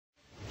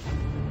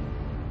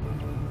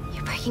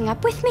breaking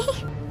up with me?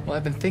 Well,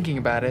 I've been thinking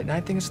about it, and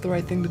I think it's the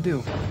right thing to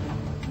do.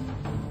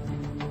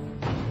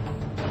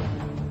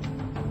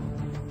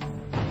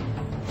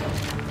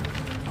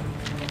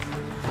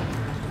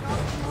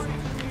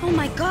 Oh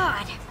my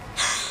God.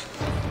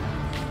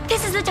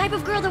 This is the type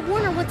of girl that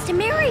Warner wants to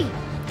marry.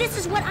 This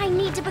is what I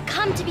need to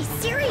become to be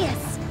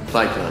serious.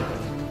 Fight Club.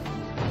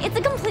 It's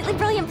a completely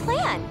brilliant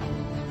plan.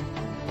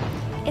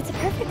 It's a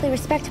perfectly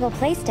respectable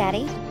place,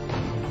 Daddy.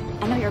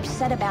 I know you're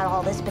upset about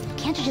all this, but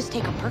can't you just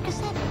take a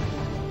Percocet?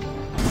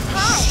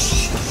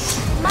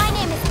 Hi, my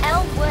name is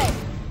Elle Woods.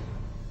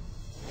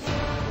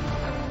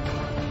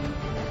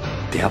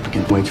 The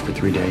applicant waits for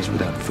 3 days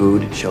without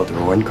food, shelter,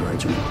 or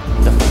encouragement.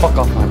 The fuck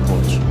off my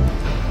porch.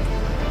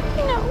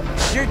 No.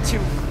 You're too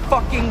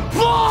fucking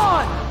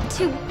blonde!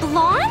 Too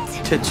blonde?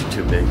 Tits are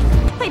too big.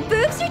 My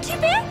boobs are too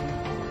big?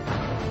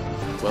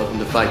 Welcome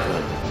to Fight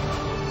Club.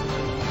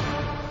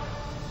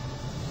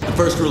 The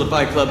first rule of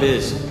Fight Club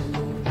is,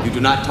 you do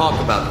not talk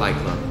about Fight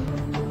Club.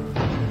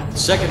 The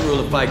second rule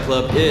of Fight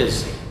Club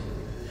is,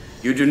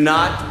 you do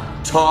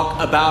not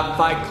talk about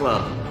Fight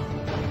Club.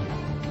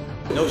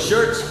 No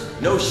shirts,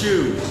 no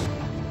shoes.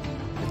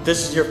 If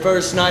this is your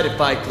first night at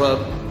Fight Club,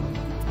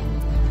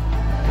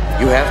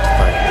 you have to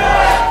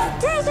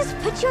fight. Did I just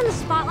put you on the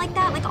spot like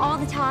that, like all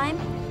the time?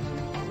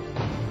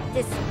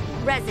 This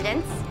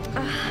residence.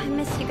 Ugh, I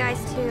miss you guys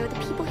too. The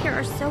people here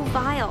are so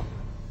vile.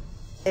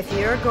 If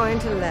you're going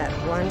to let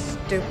one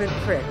stupid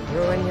prick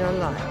ruin your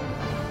life,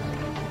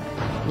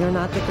 you're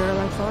not the girl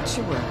I thought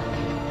you were.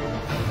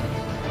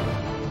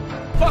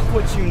 Fuck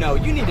what you know.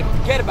 You need to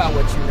forget about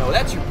what you know.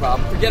 That's your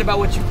problem. Forget about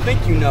what you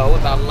think you know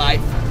about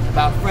life,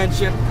 about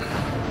friendship.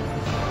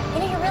 You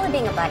know, you're really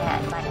being a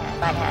butthead.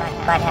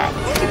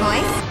 Thank you,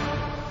 boys.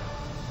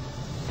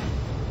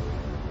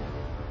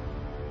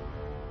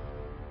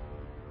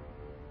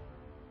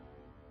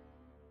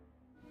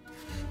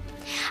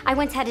 I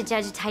once had to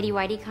judge a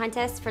tighty-whitey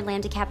contest for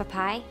lamb to kappa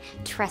pie.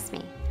 Trust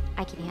me,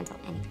 I can handle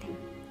anything.